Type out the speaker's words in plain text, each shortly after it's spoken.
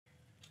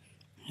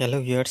Hello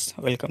viewers,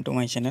 welcome to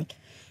my channel.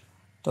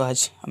 तो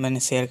आज मैंने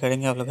शेयर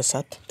करेंगे आप लोगों के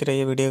साथ। तो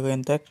ये वीडियो के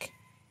अंत तक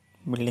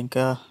बिल्डिंग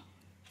का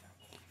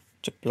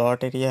जो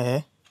प्लॉट एरिया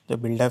है, जो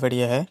बिल्डअप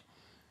एरिया है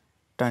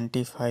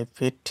 25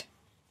 फीट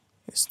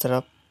इस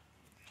तरफ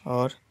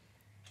और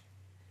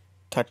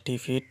 30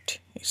 फीट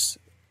इस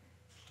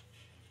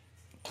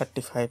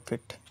 35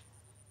 फीट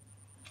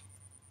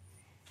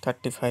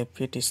 35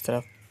 फीट इस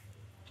तरफ।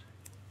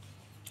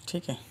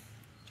 ठीक है,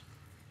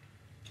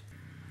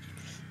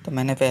 तो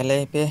मैंने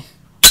पहले पे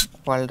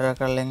वॉल ड्रा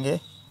कर लेंगे।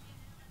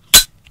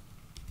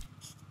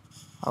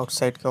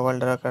 आउटसाइड का वॉल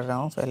ड्रा कर रहा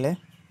हूँ पहले,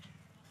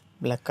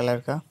 ब्लैक कलर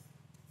का।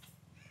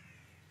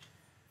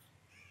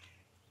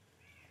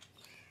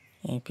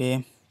 यहीं पे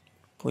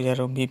पूजा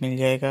रूम भी मिल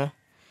जाएगा,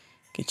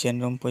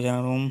 किचन रूम, पूजा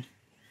रूम,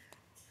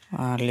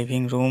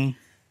 लिविंग रूम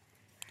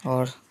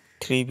और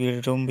 3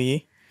 बेडरूम भी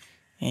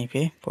यहीं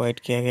पे प्रोवाइड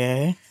किया गया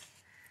है।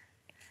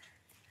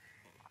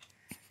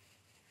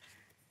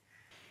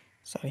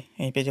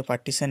 यहीं पे जो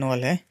पार्टीशन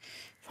वॉल है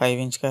 5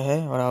 इंच का है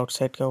और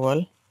आउटसाइड का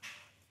वॉल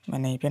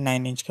मैंने यहीं पे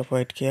 9 इंच का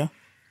प्रोवाइड किया।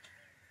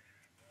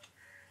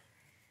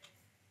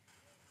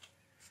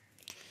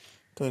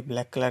 तो ये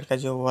ब्लैक कलर का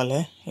जो वॉल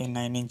है ये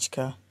 9 इंच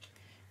का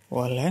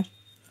वॉल है।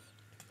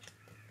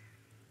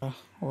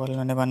 वॉल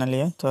मैंने बना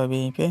लिया। तो अभी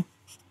यहीं पे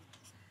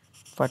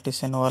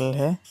पार्टीशन वॉल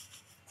है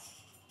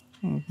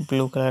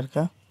ब्लू कलर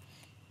का।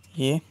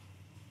 ये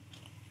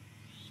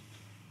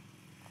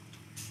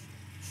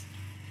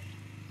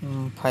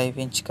 5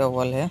 इंच का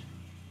वॉल है।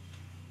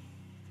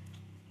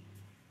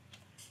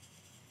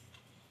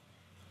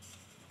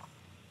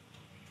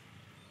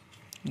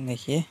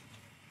 देखिए,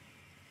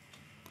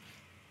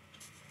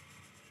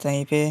 तो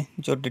यहीं पे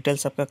जो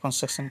डिटेल्स आपका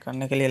कंस्ट्रक्शन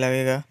करने के लिए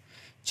लगेगा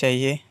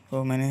चाहिए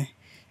वो मैंने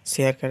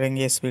शेयर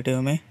करेंगे इस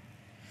वीडियो में।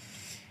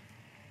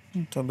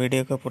 तो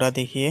वीडियो को पूरा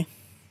देखिए।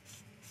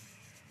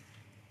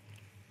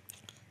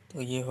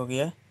 तो ये हो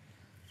गया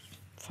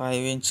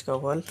 5 इंच का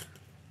वॉल।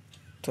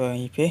 तो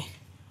यहीं पे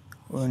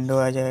विंडो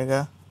आ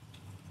जाएगा।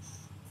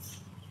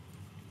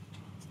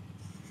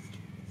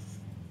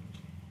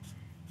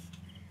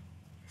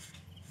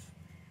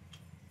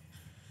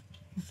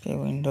 ये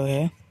विंडो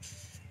है।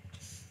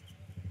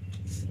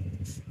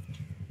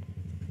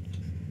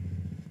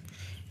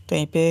 तो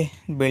यहीं पे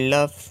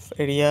buildup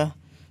area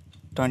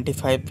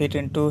 25 feet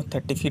into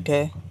 30 feet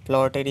है।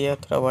 प्लॉट एरिया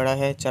थोड़ा बड़ा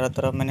है, चारों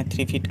तरफ मैंने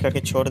 3 फीट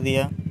करके छोड़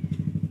दिया।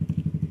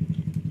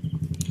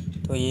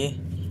 तो ये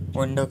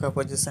विंडो का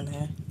पोजीशन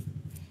है।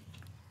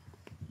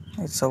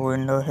 ये सब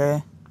विंडो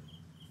है।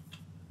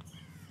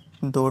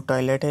 2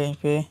 टॉयलेट है यहीं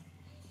पे,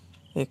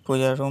 एक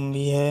पूजा रूम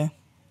भी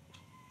है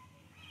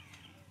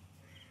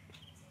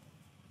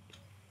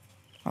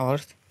और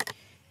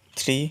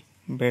 3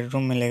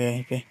 बेडरूम मिलेगा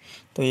यहीं पे।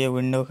 तो ये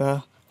विंडो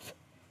का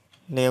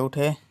लेआउट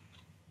है।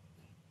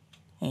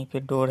 यहीं पे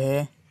डोर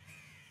है,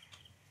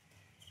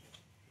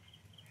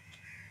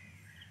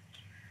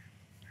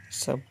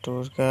 सब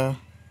डोर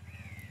का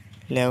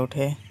लेआउट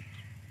है।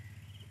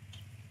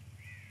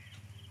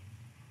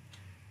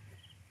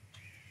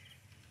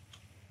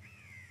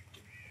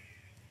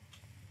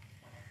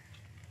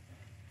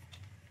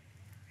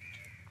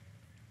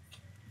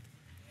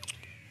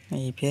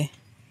 यहीं पे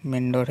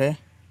मेन डोर है।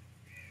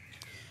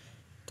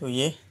 तो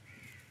ये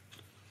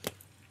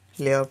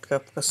लेआउट का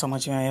आपका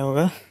समझ में आया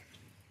होगा।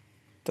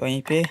 तो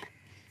यहीं पे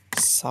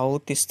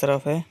साउथ इस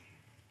तरफ है,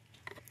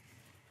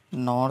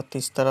 नॉर्थ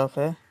इस तरफ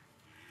है,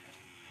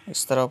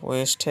 इस तरफ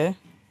वेस्ट है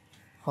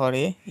और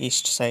ये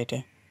ईस्ट साइड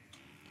है।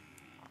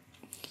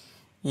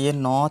 ये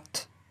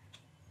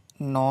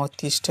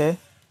नॉर्थ ईस्ट है,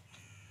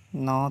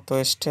 नॉर्थ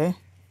वेस्ट है।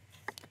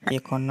 ये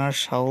कॉर्नर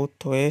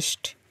साउथ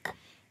वेस्ट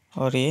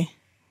और ये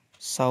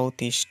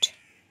साउथ ईस्ट।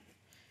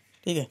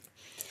 ठीक है,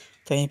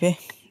 तो यहीं पे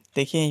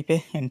देखिए, यहीं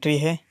पे एंट्री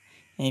है।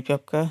 यहीं पे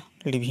आपका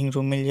लिविंग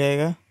रूम मिल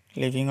जाएगा,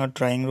 लिविंग और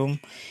ड्राइंग रूम।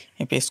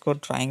 यहीं पे इसको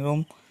ड्राइंग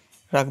रूम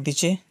रख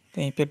दीजिए।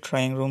 तो यहीं पे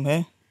ड्राइंग रूम है,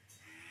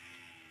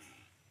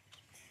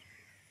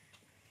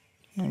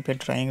 यहीं पे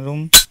ड्राइंग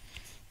रूम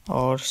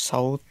और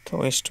साउथ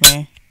वेस्ट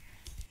में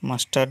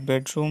मास्टर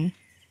बेडरूम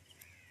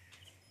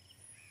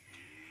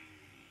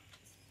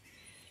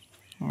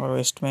और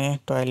वेस्ट में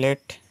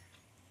टॉयलेट।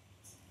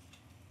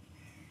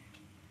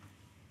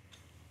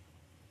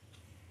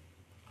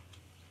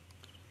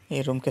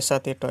 ये रूम के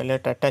साथ ये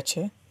टॉयलेट अटैच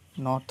है।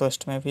 नॉर्थ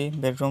वेस्ट में भी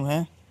बेडरूम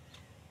है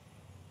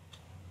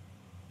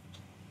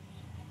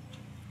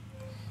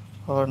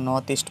और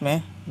नॉर्थ ईस्ट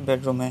में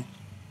बेडरूम है।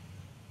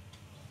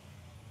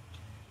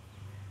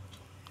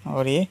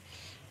 और ये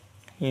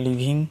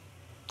लिविंग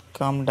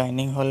कम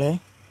डाइनिंग हॉल है।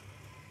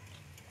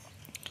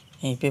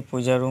 यहीं पे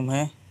पूजा रूम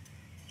है,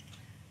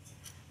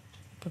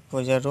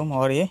 पूजा रूम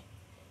और ये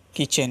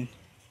किचन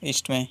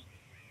ईस्ट में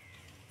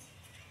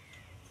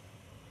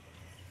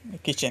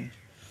किचन।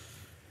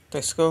 तो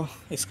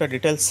इसका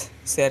डिटेल्स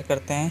शेयर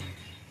करते हैं।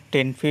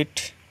 10 फीट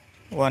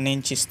 1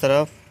 इंच इस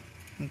तरफ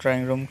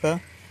ड्राइंग रूम का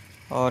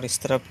और इस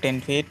तरफ 10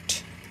 फीट।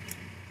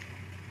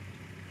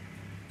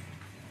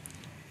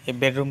 ये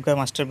बेडरूम का,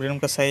 मास्टर बेडरूम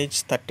का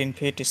साइज 13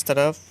 फीट इस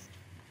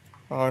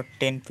तरफ और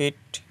 10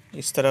 फीट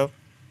इस तरफ।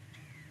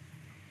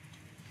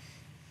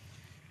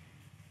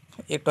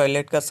 ये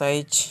टॉयलेट का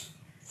size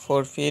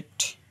 4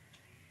 feet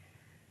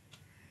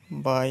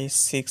by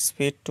 6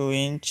 feet 2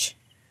 inch.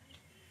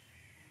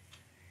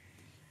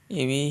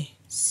 ये भी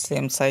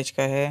सेम साइज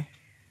का है,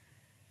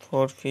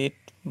 4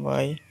 फीट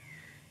बाई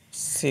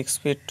 6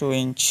 फीट 2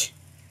 इंच।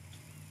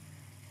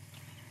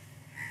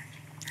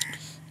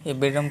 ये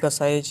बेडरूम का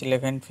size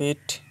 11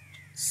 feet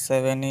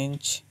 7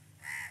 inch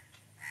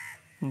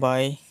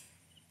by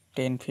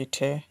 10 feet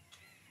है।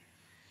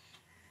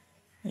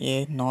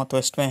 ये नॉर्थ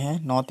वेस्ट में है।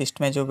 नॉर्थ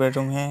ईस्ट में जो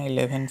बेडरूम है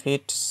 11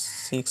 फीट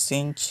 6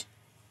 इंच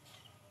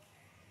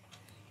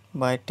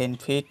बाई 10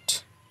 फीट।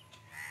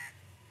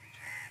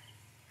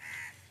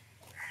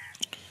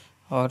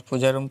 और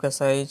पूजा रूम का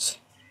साइज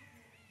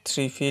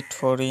 3 फीट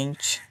 4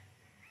 इंच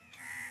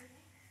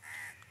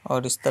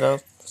और इस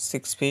तरफ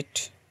 6 फीट।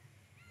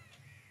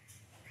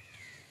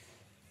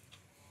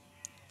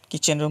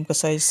 किचन रूम का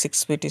साइज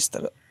 6 फीट इस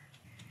तरफ,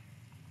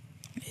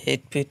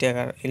 8 फीट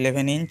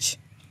 11 इंच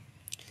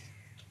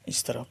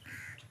इस तरफ।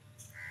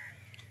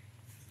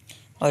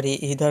 और ये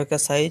इधर का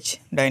साइज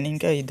डाइनिंग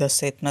का इधर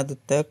से इतना दूर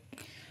तक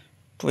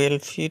 12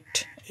 फीट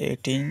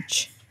 8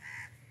 इंच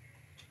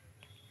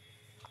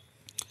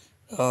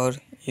और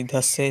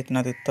इधर से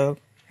इतना दूर तक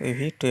ये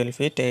भी 12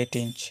 फीट 8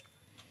 इंच।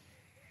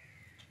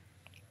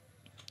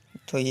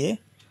 तो ये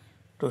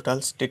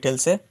टोटल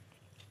डिटेल्स है।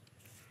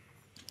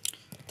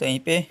 तो यहीं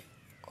पे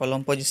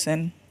कॉलम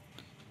पोजीशन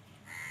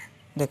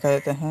दिखा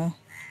देते हैं,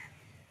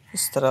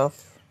 इस तरफ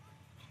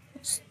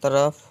इस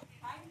तरफ,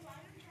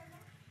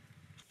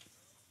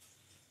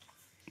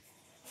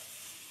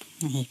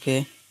 यहीं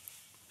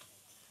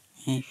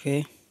पे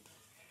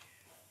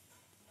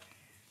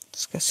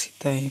इसका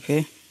सीधा यहीं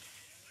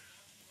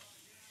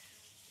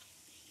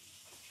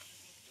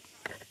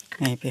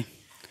पे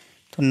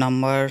तो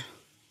नंबर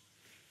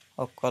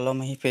और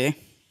कॉलम यहीं पे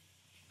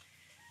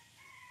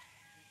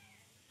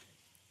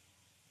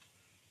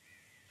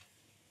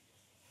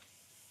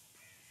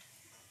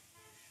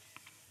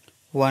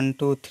 1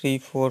 2 3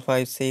 4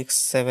 5 6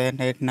 7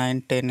 8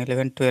 9 10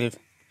 11 12।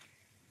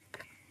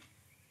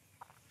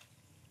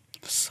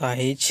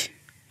 साइज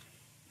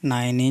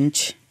 9 इंच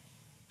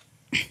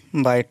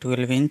बाई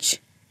 12 इंच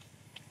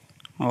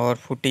और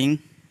फुटिंग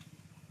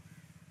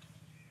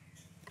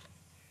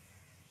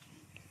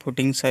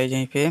साइज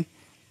यहीं पे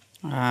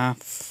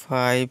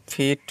 5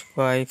 feet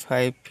by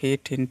 5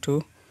 feet into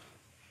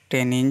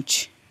 10 inch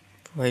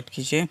provide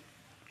कीजिए।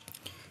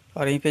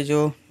 और यहीं पे जो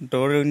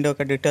डोर विंडो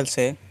का डिटेल्स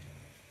है,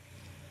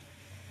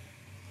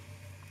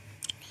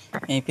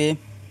 यहीं पे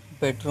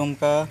बेडरूम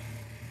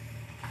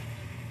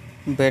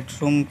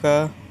का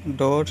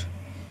door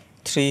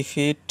 3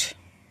 feet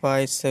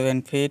by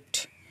 7 feet,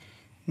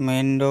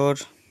 main door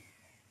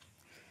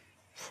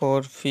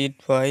 4 feet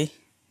by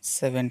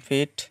 7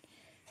 feet,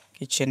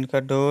 kitchen का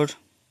door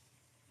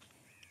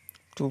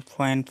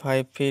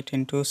 2.5 feet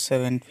into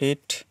 7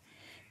 feet,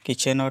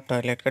 kitchen और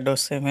टॉयलेट का डोर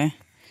सेम है।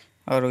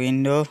 और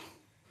window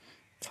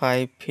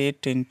 5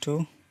 feet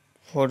into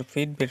 4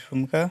 feet,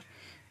 bedroom का,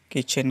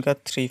 किचन का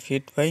 3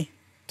 फीट बाई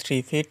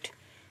 3 फीट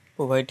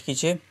प्रोवाइड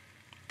कीजिए।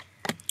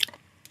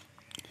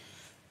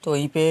 तो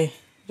यहीं पे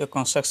जो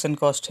कंस्ट्रक्शन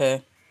कॉस्ट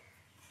है,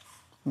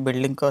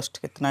 बिल्डिंग कॉस्ट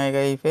कितना आएगा,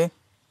 यहीं पे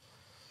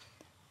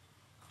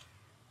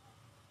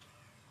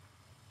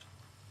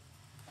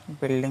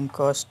building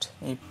cost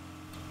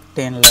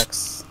 10 lakh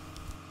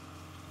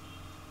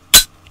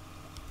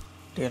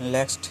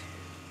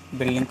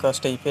building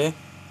cost यहीं पे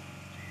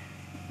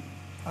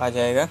आ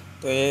जाएगा।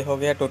 तो ये हो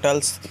गया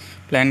टोटल्स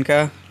प्लान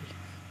का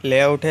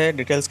लेआउट है,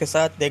 डिटेल्स के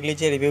साथ देख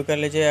लीजिए, रिव्यू कर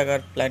लीजिए। अगर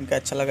प्लान का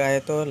अच्छा लगा है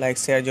तो लाइक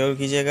शेयर जरूर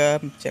कीजिएगा,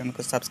 चैनल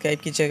को सब्सक्राइब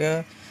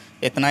कीजिएगा।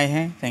 इतना ही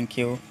है, थैंक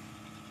यू।